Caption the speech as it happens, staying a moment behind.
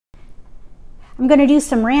I'm going to do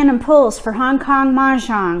some random pulls for Hong Kong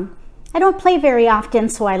Mahjong. I don't play very often,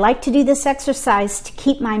 so I like to do this exercise to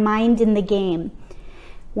keep my mind in the game.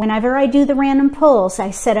 Whenever I do the random pulls, I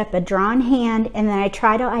set up a drawn hand and then I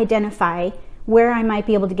try to identify where I might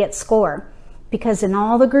be able to get score. Because in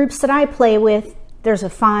all the groups that I play with, there's a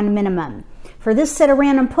fawn minimum. For this set of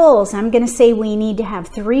random pulls, I'm going to say we need to have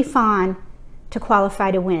 3 fawn to qualify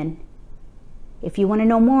to win. If you want to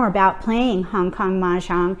know more about playing Hong Kong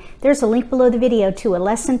Mahjong, there's a link below the video to a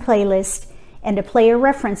lesson playlist and a player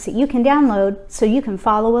reference that you can download so you can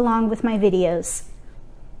follow along with my videos.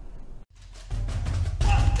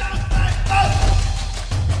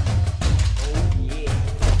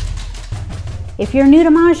 If you're new to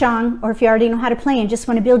Mahjong, or if you already know how to play and just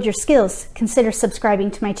want to build your skills, consider subscribing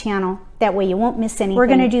to my channel. That way you won't miss anything. We're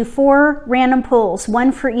going to do 4 random pulls,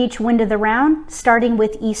 1 for each wind of the round, starting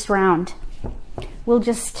with East round. We'll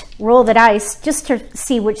just roll the dice just to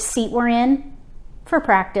see which seat we're in for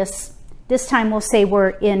practice. This time we'll say we're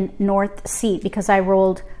in North seat because I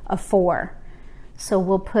rolled a 4. So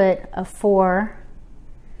we'll put a 4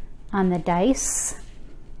 on the dice.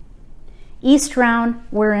 East round,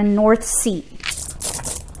 we're in North seat.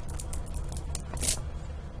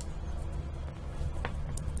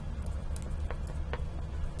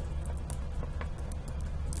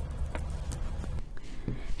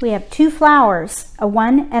 We have 2 flowers, a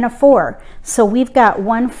 1 and a 4. So we've got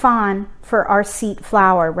 1 fawn for our seat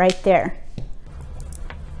flower right there.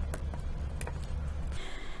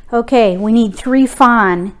 Okay, we need 3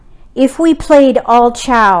 fawn. If we played all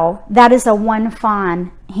chow, that is a 1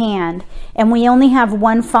 fawn hand, and we only have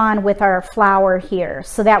 1 fawn with our flower here,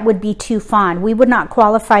 so that would be 2 fawn. We would not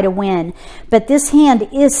qualify to win, but this hand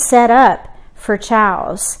is set up for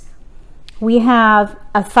chows. We have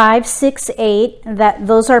a 5, 6, 8.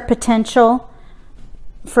 Those are potential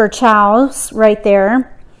for chows right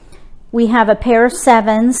there. We have a pair of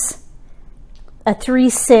 7s, a 3,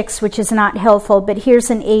 6, which is not helpful, but here's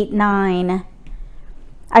an 8, 9.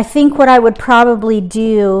 I think what I would probably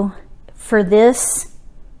do for this,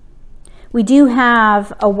 we do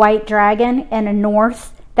have a white dragon and a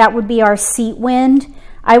north. That would be our seat wind.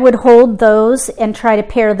 I would hold those and try to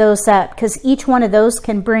pair those up because each one of those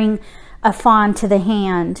can bring a fawn to the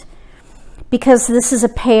hand. Because this is a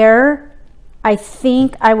pair, I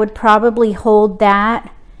think I would probably hold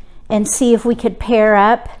that and see if we could pair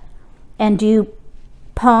up and do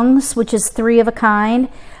pungs, which is 3 of a kind.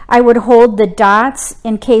 I would hold the dots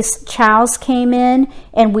in case chows came in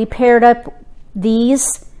and we paired up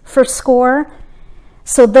these for score.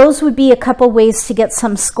 So those would be a couple ways to get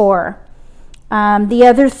some score. The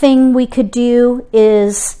other thing we could do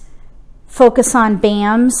is focus on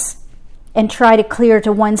BAMs and try to clear to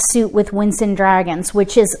 1 suit with winds and dragons,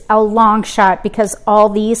 which is a long shot because all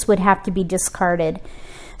these would have to be discarded.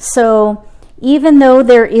 So even though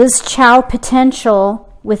there is chow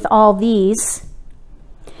potential with all these,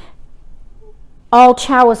 all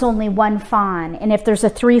chow is only 1 fawn, and if there's a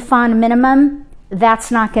 3 fawn minimum,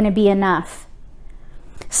 that's not going to be enough.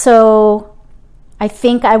 So I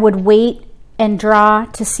think I would wait and draw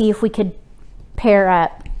to see if we could pair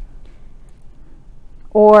up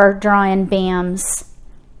or draw in BAMs.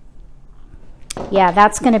 Yeah,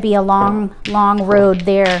 that's going to be a long road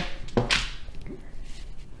there.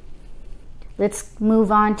 Let's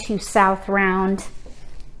move on to South round.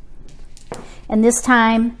 And this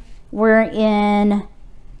time we're in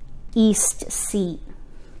East seat.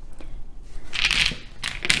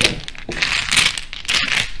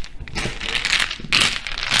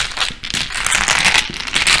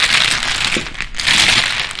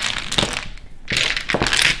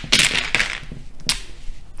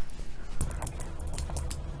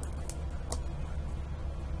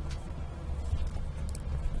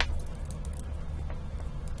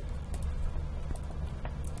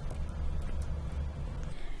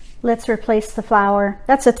 Let's replace the flower.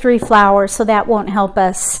 That's a 3 flower, so that won't help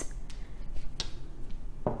us.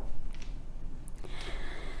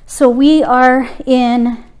 So we are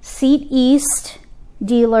in seat East,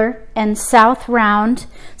 dealer, and South round.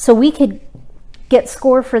 So we could get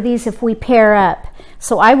score for these if we pair up.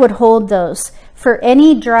 So I would hold those. For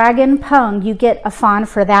any dragon pung, you get a fawn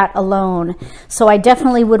for that alone. So I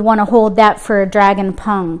definitely would want to hold that for a dragon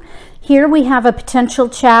pung. Here we have a potential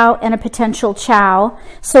chow and a potential chow.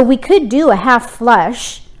 So we could do a half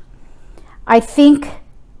flush. I think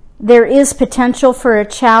there is potential for a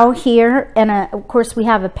chow here, and of course we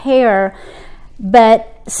have a pair,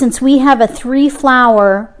 but since we have a 3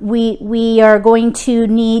 flower, we are going to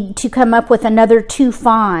need to come up with another 2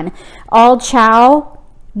 fawn. All chow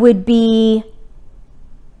would be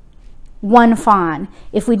 1 fawn.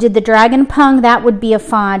 If we did the dragon pung, that would be a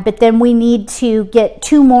fawn, but then we need to get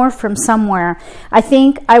 2 more from somewhere. I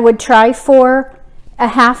think I would try for a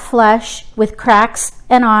half flush with cracks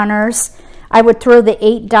and honors. I would throw the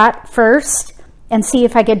 8 dot first and see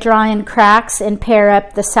if I could draw in cracks and pair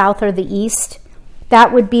up the south or the east.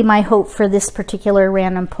 That would be my hope for this particular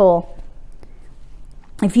random pull.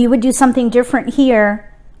 If you would do something different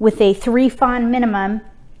here with a 3 fawn minimum,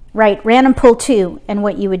 write random pull 2 and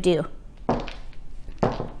what you would do.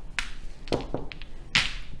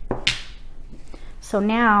 So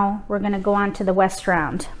now we're going to go on to the west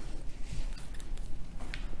round.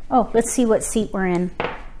 Oh, let's see what seat we're in.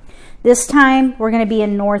 This time we're going to be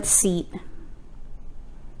in north seat.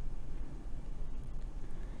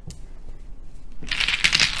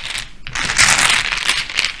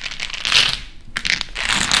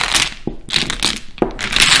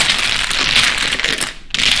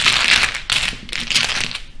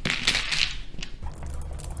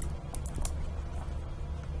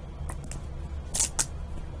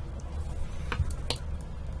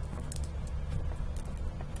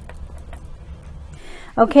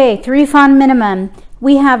 Okay, 3 fawn minimum.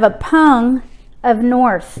 We have a pung of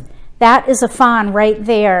north. That is a fawn right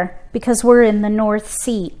there because we're in the north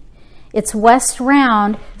seat. It's west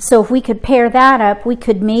round, so if we could pair that up, we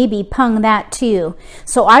could maybe pung that too.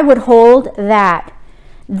 So I would hold that.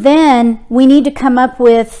 Then we need to come up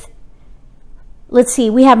with, let's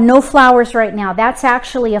see, we have no flowers right now. That's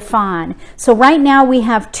actually a fawn. So right now we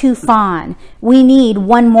have 2 fawn. We need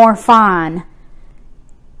 1 more fawn.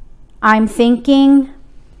 I'm thinking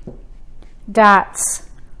dots,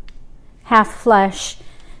 half flush.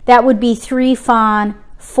 That would be 3 fawn,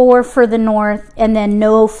 4 for the north, and then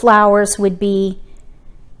no flowers would be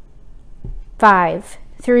 5.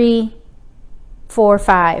 3, 4,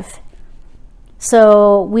 5.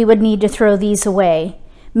 So we would need to throw these away.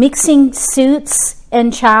 Mixing suits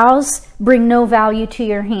and chows bring no value to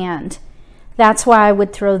your hand. That's why I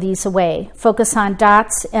would throw these away. Focus on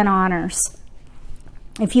dots and honors.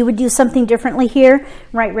 If you would do something differently here,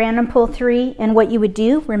 write random pull 3 and what you would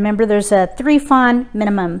do. Remember, there's a 3 fawn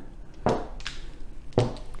minimum.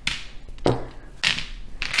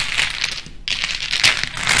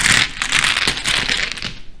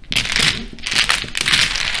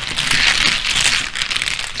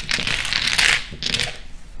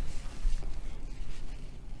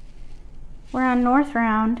 We're on north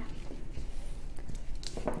round.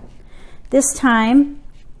 This time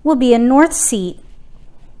we'll be in north seat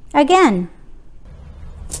again.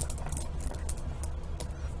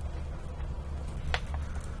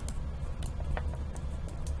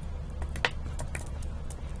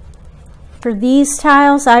 For these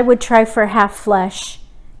tiles, I would try for half flush.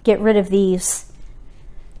 Get rid of these.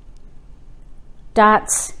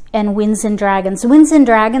 Dots and winds and dragons. Winds and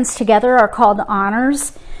dragons together are called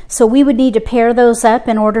honors. So we would need to pair those up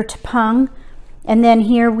in order to pung. And then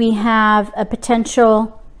here we have a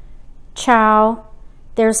potential chow.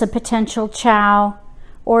 There's a potential chow.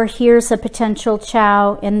 Or here's a potential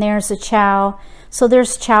chow and there's a chow. So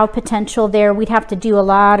there's chow potential there. We'd have to do a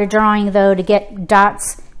lot of drawing though to get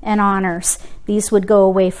dots and honors. These would go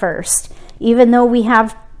away first. Even though we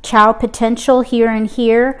have chow potential here and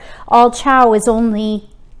here, all chow is only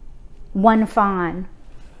 1 fawn.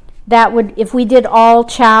 That would, if we did all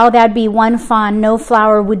chow, that'd be 1 fawn. No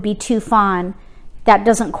flower would be 2 fawn. That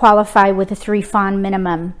doesn't qualify with a 3 fawn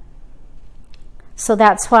minimum. So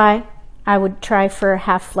that's why I would try for a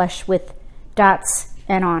half flush with dots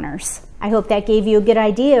and honors. I hope that gave you a good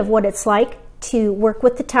idea of what it's like to work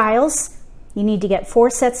with the tiles. You need to get 4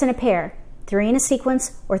 sets in a pair, 3 in a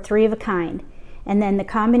sequence or 3 of a kind. And then the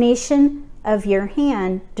combination of your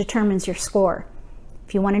hand determines your score.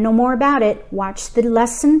 If you want to know more about it, watch the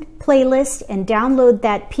lesson playlist and download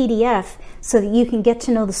that PDF so that you can get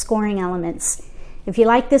to know the scoring elements. If you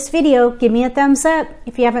like this video, give me a thumbs up.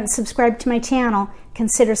 If you haven't subscribed to my channel,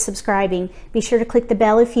 consider subscribing. Be sure to click the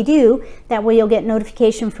bell if you do. That way you'll get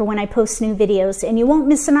notification for when I post new videos, and you won't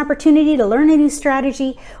miss an opportunity to learn a new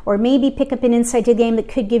strategy or maybe pick up an inside game that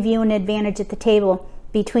could give you an advantage at the table.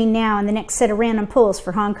 Between now and the next set of random pulls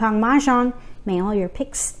for Hong Kong Mahjong, may all your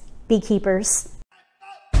picks be keepers.